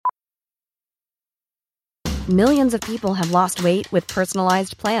Millions of people have lost weight with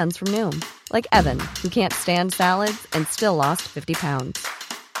personalized plans from Noom. Like Evan, who can't stand salads and still lost 50 pounds.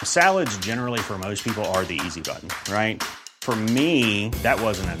 Salads generally for most people are the easy button, right? For me, that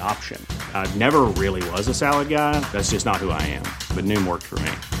wasn't an option. I never really was a salad guy. That's just not who I am. But Noom worked for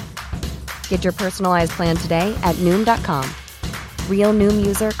me. Get your personalized plan today at Noom.com. Real Noom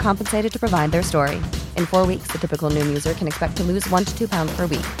user compensated to provide their story. In 4 weeks, the typical Noom user can expect to lose 1 to 2 pounds per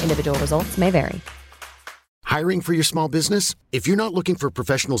week. Individual results may vary. Hiring for your small business? If you're not looking for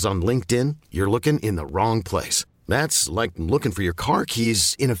professionals on LinkedIn, you're looking in the wrong place. That's like looking for your car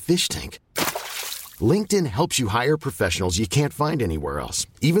keys in a fish tank. LinkedIn helps you hire professionals you can't find anywhere else,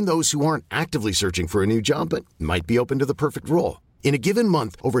 even those who aren't actively searching for a new job but might be open to the perfect role. In a given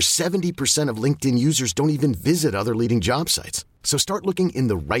month, over 70% of LinkedIn users don't even visit other leading job sites. So start looking in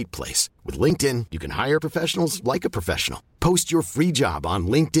the right place. With LinkedIn, you can hire professionals like a professional. Post your free job on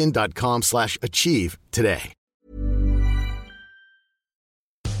linkedin.com/achieve today.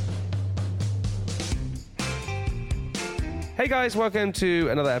 Hey guys, welcome to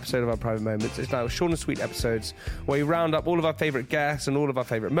another episode of our Private Moments. It's now short and sweet episodes where we round up all of our favourite guests and all of our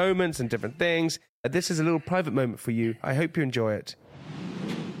favourite moments and different things. This is a little private moment for you. I hope you enjoy it.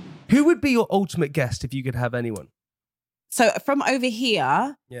 Who would be your ultimate guest if you could have anyone? So from over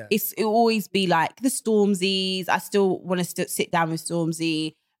here, it'll always be like the Stormzys. I still want to sit down with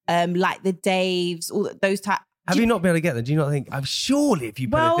Stormzy, like the Daves, all those type. Have you not been able to get them? Do you not think? I'm surely if you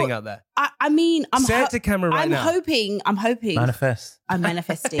put a thing out there. I mean, I'm say it to camera right now. I'm hoping. Manifest. I'm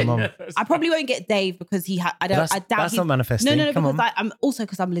manifesting. Come on. I probably won't get Dave because I doubt that's not manifesting. No,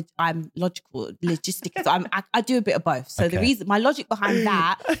 because I'm logical, logistic. So I do a bit of both. So the reason, my logic behind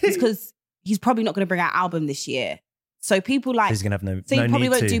that is because he's probably not going to bring out an album this year. So people like, he's gonna have no so he probably need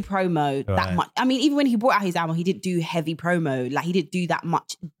won't to do promo that much. I mean, even when he brought out his album, he didn't do heavy promo. Like he didn't do that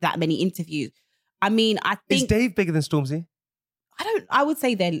many interviews. I mean, I think is Dave bigger than Stormzy? I would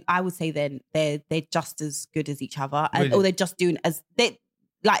say they're just as good as each other, Really? or they're just doing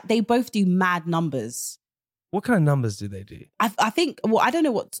they both do mad numbers. What kind of numbers do they do? I think. Well, I don't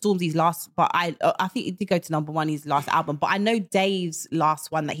know what Stormzy's last, but I think he did go to number one his last album. But I know Dave's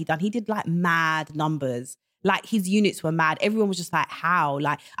last one that he done. He did like mad numbers. Like his units were mad. Everyone was just like, how?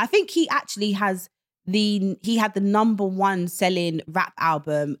 Like I think he actually had the number one selling rap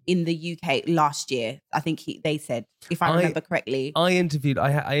album in the UK last year. I think they said, if I remember correctly. I interviewed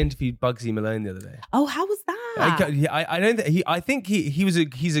Bugsy Malone the other day. Oh, how was that? I don't think I think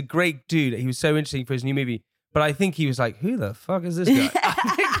he's a great dude. He was so interesting for his new movie. But I think he was like, who the fuck is this guy?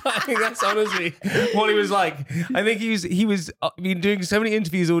 I think that's honestly what he was like. I think he was been doing so many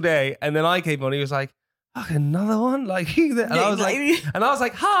interviews all day, and then I came on. He was like, "Fuck, another one?" Like, and I was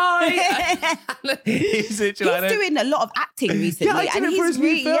like, "Hi." he's doing a lot of acting recently, and he's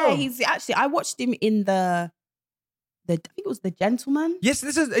really he's actually. I watched him in the I think it was The Gentleman. Yes, so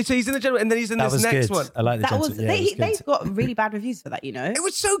he's in The Gentleman, and then he's in this next one. I like The Gentleman. They got really bad reviews for that, you know. It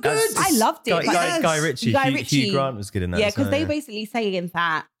was so good. I loved it. Guy Ritchie. Hugh Grant was good in that. Yeah, because they basically saying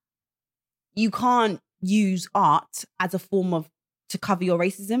that you can't use art as a form of to cover your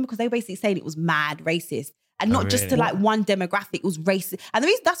racism, because they were basically saying it was mad racist. And not just to like one demographic, it was racist. And the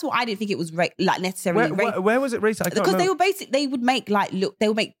reason that's what I didn't think it was necessarily racist. Where was it racist? Because they would make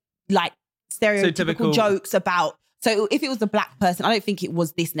stereotypical jokes about. So if it was a black person, I don't think it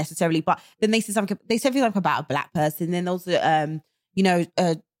was this necessarily, but then they said something about a black person. Then there was a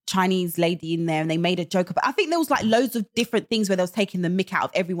Chinese lady in there, and they made a joke about. I think there was like loads of different things where they was taking the mick out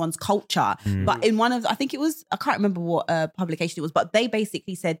of everyone's culture. But in one of, I think it was, I can't remember what publication it was, but they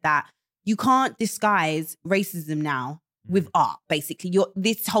basically said that you can't disguise racism now with art. Basically,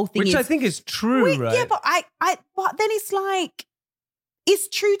 this whole thing, which I think is true, right? Yeah, but but then it's like it's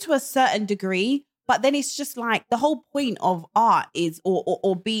true to a certain degree. But then it's just like the whole point of art is,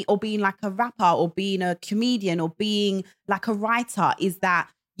 or being like a rapper, or being a comedian, or being like a writer, is that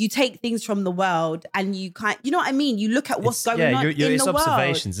you take things from the world and you know what I mean? You look at what's going on in the world.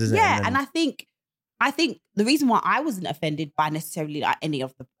 Observations, isn't it? Yeah, and I think the reason why I wasn't offended by necessarily like any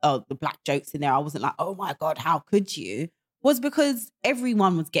of the black jokes in there, I wasn't like, oh my God, how could you? Was because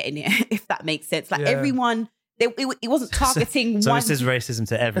everyone was getting it, if that makes sense. Like everyone. It wasn't targeting one. So this is racism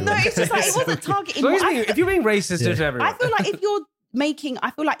to everyone. No, it's just like it wasn't targeting. If you're being racist to everyone, I feel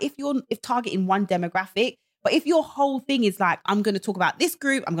like if you're targeting one demographic, but if your whole thing is like, I'm going to talk about this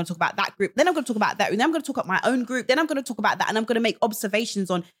group, I'm going to talk about that group, then I'm going to talk about that, and then I'm going to talk about my own group, then I'm going to talk about that, and I'm going to make observations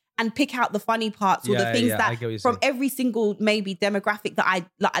on and pick out the funny parts or the things that from every single maybe demographic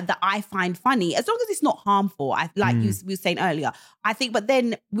that I find funny, as long as it's not harmful. You were saying earlier, I think. But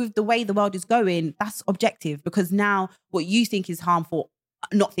then with the way the world is going, that's objective, because now what you think is harmful,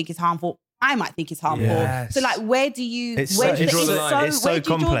 not think is harmful, I might think is harmful. Yes. So like, where do you? It's where so, do you- it's where so do you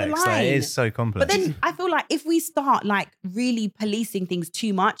draw the complex. Like, line? it is so complex. But then I feel like if we start like really policing things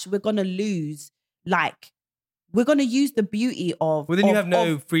too much, we're gonna lose. Like, we're gonna use the beauty of. Well, then you have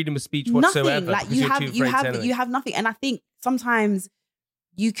no freedom of speech whatsoever. Nothing. Like you have nothing. And I think sometimes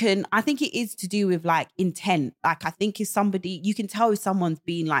you can. I think it is to do with like intent. Like I think if somebody, you can tell if someone's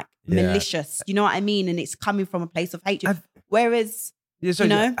being like malicious. You know what I mean? And it's coming from a place of hatred. Whereas. Yeah, so you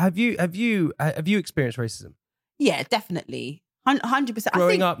know? have you experienced racism? Yeah, definitely. 100%.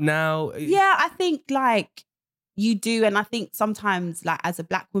 Growing up now? Yeah, I think like you do. And I think sometimes like as a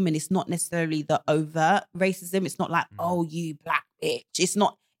black woman, it's not necessarily the overt racism. It's not like, oh, you black bitch. It's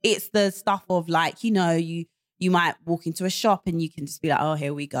not, it's the stuff of like, you know, you might walk into a shop and you can just be like, oh,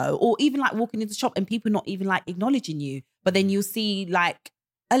 here we go. Or even like walking into the shop and people not even like acknowledging you. But then you'll see like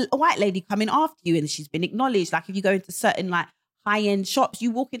a white lady coming after you and she's been acknowledged. Like if you go into certain like high-end shops, you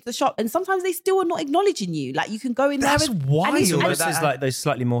walk into the shop and sometimes they still are not acknowledning you. Like you can go in there. That's wild. It's almost as like those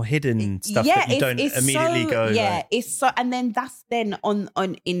slightly more hidden stuff that you don't immediately go. Yeah, like, it's so, and then that's then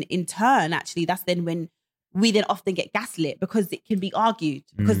in turn, actually, that's then when we then often get gaslit because it can be argued.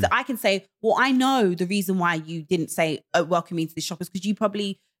 Because I can say, well, I know the reason why you didn't say welcome me to the shop is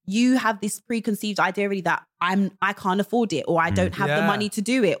because you have this preconceived idea already that I can't afford it or I don't have the money to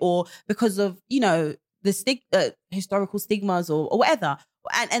do it or because of, you know, the historical stigmas or whatever.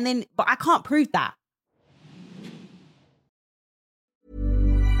 And then, but I can't prove that.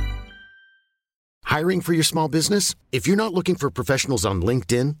 Hiring for your small business? If you're not looking for professionals on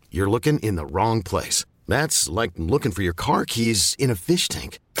LinkedIn, you're looking in the wrong place. That's like looking for your car keys in a fish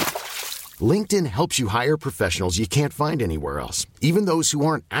tank. LinkedIn helps you hire professionals you can't find anywhere else, even those who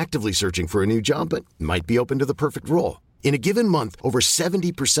aren't actively searching for a new job but might be open to the perfect role. In a given month, over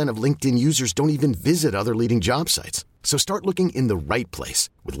 70% of LinkedIn users don't even visit other leading job sites. So start looking in the right place.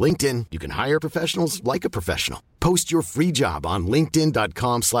 With LinkedIn, you can hire professionals like a professional. Post your free job on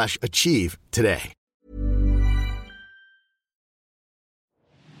linkedin.com/achieve today.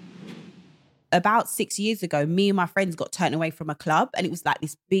 About 6 years ago, me and my friends got turned away from a club and it was like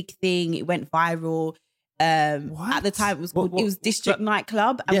this big thing. It went viral. At the time, it was called, it was District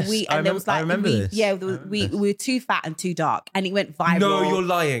Nightclub, and there was like, I remember this. Yeah, we were too fat and too dark, and it went viral. No, you're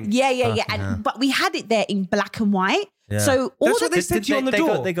lying. Yeah. But we had it there in black and white. Yeah. So all That's what they said to you on the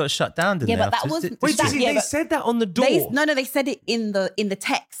door. They got shut down, didn't they? but that wasn't. Wait, they said that on the door. They said it in the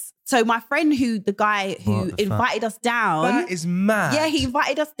text. So my friend, the guy who invited us down, that is mad. Yeah, he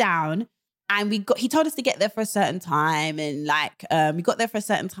invited us down. And he told us to get there for a certain time, and like we got there for a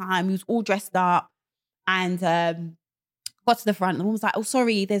certain time. We was all dressed up. And got to the front, and the woman was like, "Oh,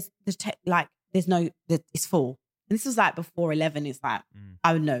 sorry, it's full." And this was like before 11. It's like,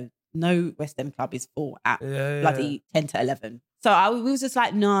 oh no West End club is full at bloody 10 to 11. So we was just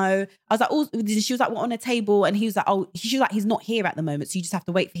like, no. I was like, oh, she was like, what, on a table? And he was like, oh, she was like, he's not here at the moment, so you just have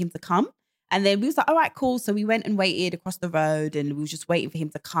to wait for him to come. And then we was like, all right, cool. So we went and waited across the road, and we was just waiting for him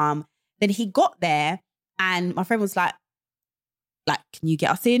to come. Then he got there, and my friend was like, can you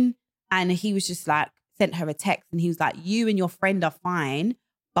get us in? And he was just like, sent her a text, and he was like, you and your friend are fine,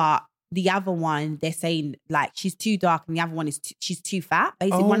 but the other one, they're saying like she's too dark, and the other one is she's too fat.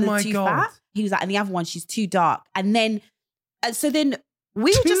 Basically, one of the too fat. He was like, and the other one, she's too dark. And then, so then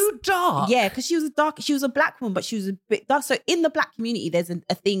we were just dark. Yeah, because she was a black woman, but she was a bit dark. So in the black community, there's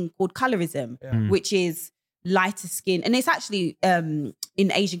a thing called colorism, which is lighter skin, and it's actually in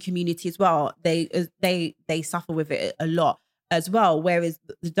Asian community as well. They suffer with it a lot as well, whereas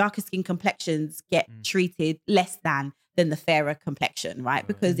the darker skin complexions get treated less than the fairer complexion, right?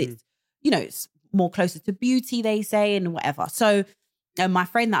 Because it's, it's more closer to beauty, they say, and whatever. So my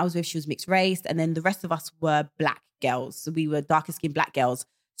friend that I was with, she was mixed race, and then the rest of us were black girls. So we were darker skinned black girls.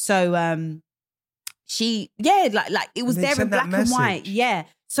 So it was there in black and white. Yeah.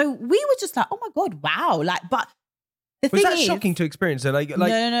 So we were just like, oh my God, wow. Like, but the thing is, was that shocking to experience? So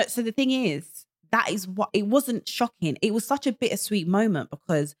no. So the thing is, that is what, it wasn't shocking. It was such a bittersweet moment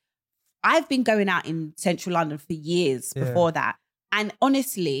because I've been going out in central London for years before that. And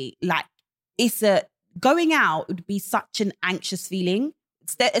honestly, like going out would be such an anxious feeling,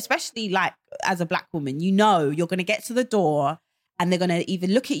 especially like as a black woman, you're going to get to the door and they're going to either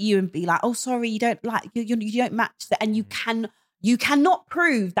look at you and be like, oh, sorry, you don't like, you don't match that. And you cannot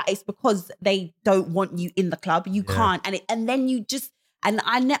prove that it's because they don't want you in the club. You can't. And then you just, and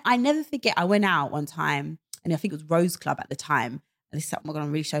I never forget, I went out one time, and I think it was Rose Club at the time. And this is, oh my God,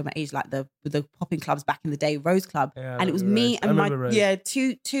 I'm really showing my age, like the popping clubs back in the day, Rose Club. Yeah, and it was me and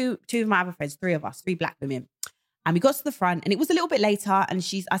two of my other friends, three black women. And we got to the front, and it was a little bit later, and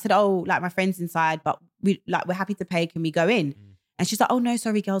I said, oh, like my friend's inside, but we're happy to pay, can we go in? And she's like, oh no,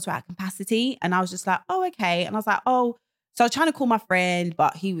 sorry, girls, we're at capacity. And I was just like, oh, okay. And I was like, oh. So I was trying to call my friend,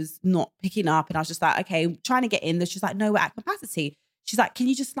 but he was not picking up. And I was just like, okay, trying to get in. She's like, no, we're at capacity. She's like, can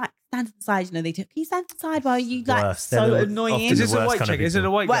you just like stand to the side? You know, can you stand to the side while you like so annoying? Is this a white chick? Is it a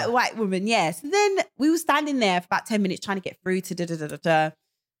white girl? White woman, yeah. So then we were standing there for about 10 minutes trying to get through to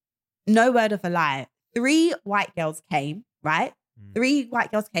No word of a lie. 3 white girls came, right? 3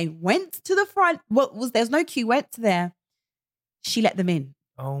 white girls came, went to the front. There was no queue, went to there. She let them in.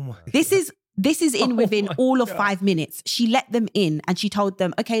 Oh my This is in within all of 5 minutes. She let them in and she told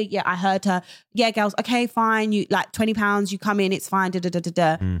them, okay, yeah, I heard her. Yeah, girls, okay, fine. You like £20, you come in, it's fine.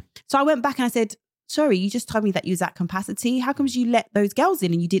 So I went back and I said, sorry, you just told me that you was at capacity. How come you let those girls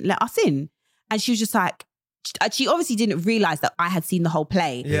in and you didn't let us in? And she was just like, she obviously didn't realize that I had seen the whole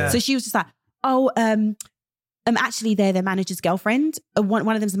play. Yeah. So she was just like, oh, actually they're their manager's girlfriend. One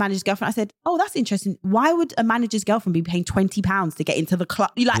of them's the manager's girlfriend. I said, oh, that's interesting. Why would a manager's girlfriend be paying £20 to get into the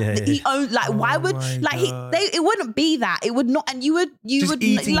club? He owned, like, why would, like, it wouldn't be that. It would not, and you would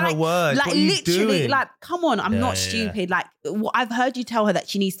eating like, her words. like, what are you literally, doing? like, come on, I'm not stupid. Like, I've heard you tell her that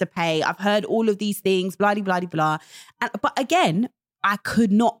she needs to pay. I've heard all of these things, blah, blah, blah, blah. But again, I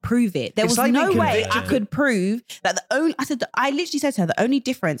could not prove it. There was like no way I could prove that I literally said to her, the only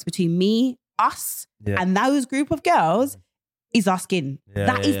difference between me, us, and those group of girls is our skin.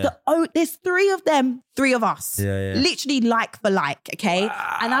 That is there's 3 of them, 3 of us. Literally like for like, okay?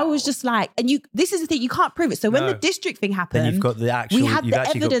 Wow. And I was just like, this is the thing, you can't prove it. So when the district thing happened, then you've got the actual, we had the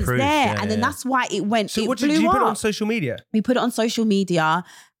evidence there. And then that's why it went, so it did you put it on social media? We put it on social media.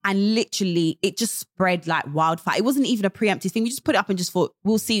 And literally, it just spread like wildfire. It wasn't even a preemptive thing. We just put it up and just thought,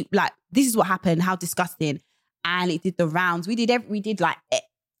 we'll see, like, this is what happened, how disgusting. And it did the rounds. We did like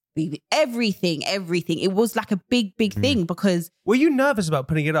everything. It was like a big thing because... Were you nervous about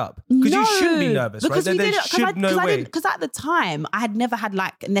putting it up? Because you shouldn't be nervous, because right? Because at the time, I had never had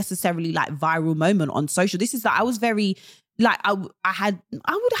like necessarily like viral moment on social. This is like, I was very... Like I would have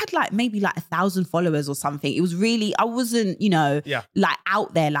had like maybe like 1,000 followers or something. It was really, I wasn't, like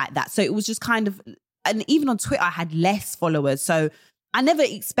out there like that. So it was just kind of, and even on Twitter, I had less followers. So I never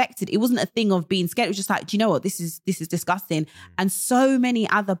expected, it wasn't a thing of being scared. It was just like, do you know what? This is disgusting. And so many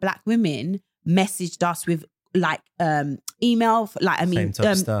other Black women messaged us with like email,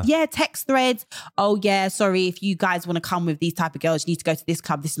 text threads. Oh yeah, sorry, if you guys want to come with these type of girls, you need to go to this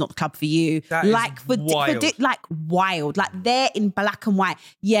club. This is not the club for you. That like is wild. Like they're in black and white.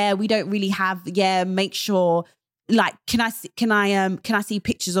 Yeah, we don't really have. Yeah, make sure. Like, can I see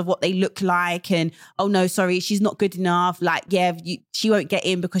pictures of what they look like? And oh no, sorry, she's not good enough. Like, yeah, she won't get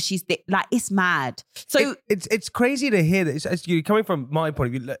in because she's like, it's mad. So it's crazy to hear that. As you coming from my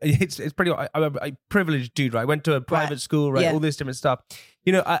point of view, it's pretty. I'm a privileged dude, right? I went to a private school, right? Yeah. All this different stuff.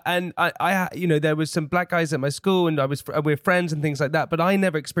 I there was some black guys at my school, and we're friends and things like that. But I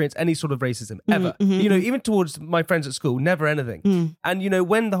never experienced any sort of racism ever. Even towards my friends at school, never anything. And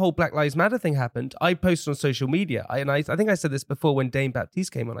when the whole Black Lives Matter thing happened, I posted on social media. I think I said this before when Dame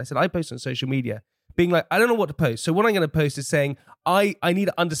Baptiste came on. I said I posted on social media, being like, I don't know what to post. So what I'm going to post is saying I need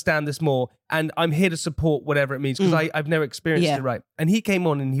to understand this more, and I'm here to support whatever it means because I've never experienced it. Right? And he came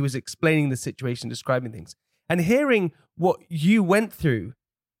on and he was explaining the situation, describing things. And hearing what you went through,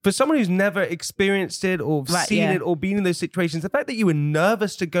 for someone who's never experienced it or seen it or been in those situations, the fact that you were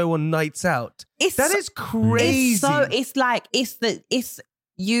nervous to go on nights out, that is crazy. It's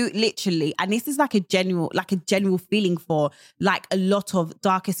you literally, and this is like a general feeling for like a lot of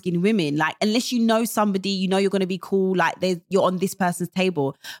darker skinned women. Like, unless you know somebody, you're going to be cool. Like, you're on this person's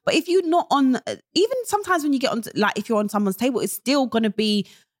table. But if you're not on, even sometimes when you get on, like if you're on someone's table, it's still going to be,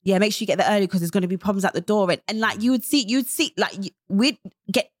 yeah, make sure you get there early because there's going to be problems at the door. And like you'd see, like we'd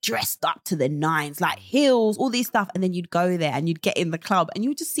get dressed up to the nines, like heels, all these stuff. And then you'd go there and you'd get in the club and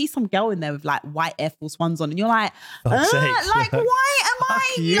you'd just see some girl in there with like white Air Force Ones on. And you're like, why am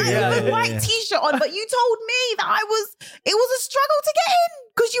I with a white t-shirt on? But you told me that it was a struggle to get in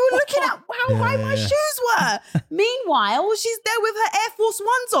because you were looking at why my shoes were. Meanwhile, she's there with her Air Force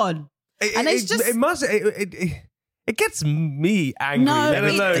Ones on. It gets me angry. No, it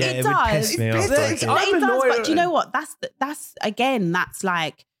does. It would piss me off. It does, but do you know what? That's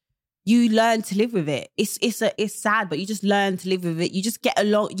like, you learn to live with it. It's sad, but you just learn to live with it. You just get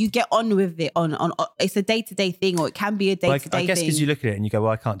along. You get on with it. On it's a day-to-day thing, or it can be a day-to-day thing. I guess because you look at it and you go,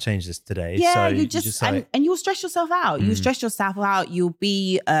 well, I can't change this today. Yeah, so you just and you'll stress yourself out. You stress yourself out. You'll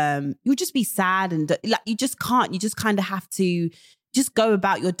just be sad, and like you just can't. You just kind of have to just go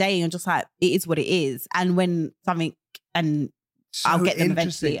about your day and just like, it is what it is. And when something, and I'll get them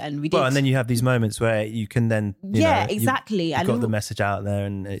eventually. And we did. Well, and then you have these moments where you can then, exactly. You've got the message out there,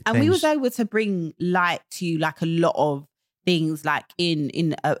 and we was able to bring light to like a lot of things like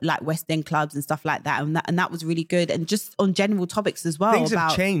in like West End clubs and stuff like that, and that was really good. And just on general topics as well. Things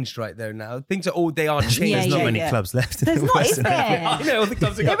have changed right there now. Things are they are changed. There's not many clubs left. There's not, is there? I know all the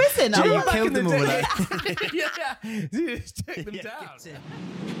clubs are gone. There isn't. Jay, you killed them all. You just took them down.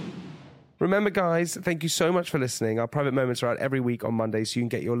 Remember, guys, thank you so much for listening. Our private moments are out every week on Monday, so you can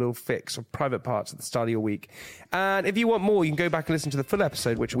get your little fix of private parts at the start of your week. And if you want more, you can go back and listen to the full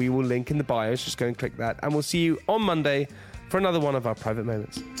episode, which we will link in the bios. Just go and click that. And we'll see you on Monday for another one of our private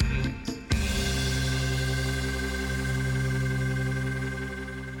moments.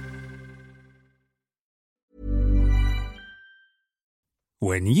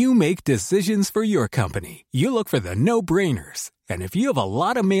 When you make decisions for your company, you look for the no-brainers. And if you have a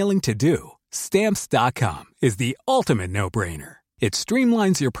lot of mailing to do, Stamps.com is the ultimate no-brainer. It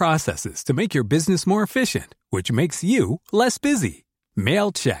streamlines your processes to make your business more efficient, which makes you less busy.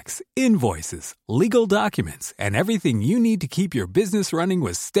 Mail checks, invoices, legal documents, and everything you need to keep your business running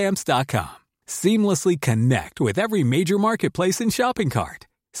with Stamps.com. Seamlessly connect with every major marketplace and shopping cart.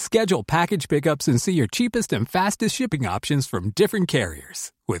 Schedule package pickups and see your cheapest and fastest shipping options from different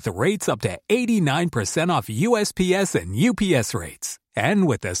carriers. With rates up to 89% off USPS and UPS rates. And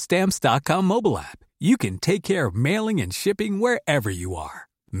with the Stamps.com mobile app, you can take care of mailing and shipping wherever you are.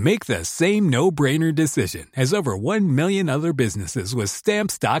 Make the same no-brainer decision as over 1 million other businesses with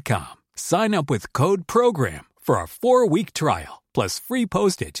Stamps.com. Sign up with code PROGRAM for a 4-week trial, plus free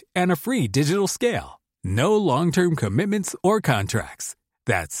postage and a free digital scale. No long-term commitments or contracts.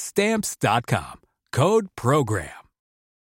 That's Stamps.com. Code PROGRAM.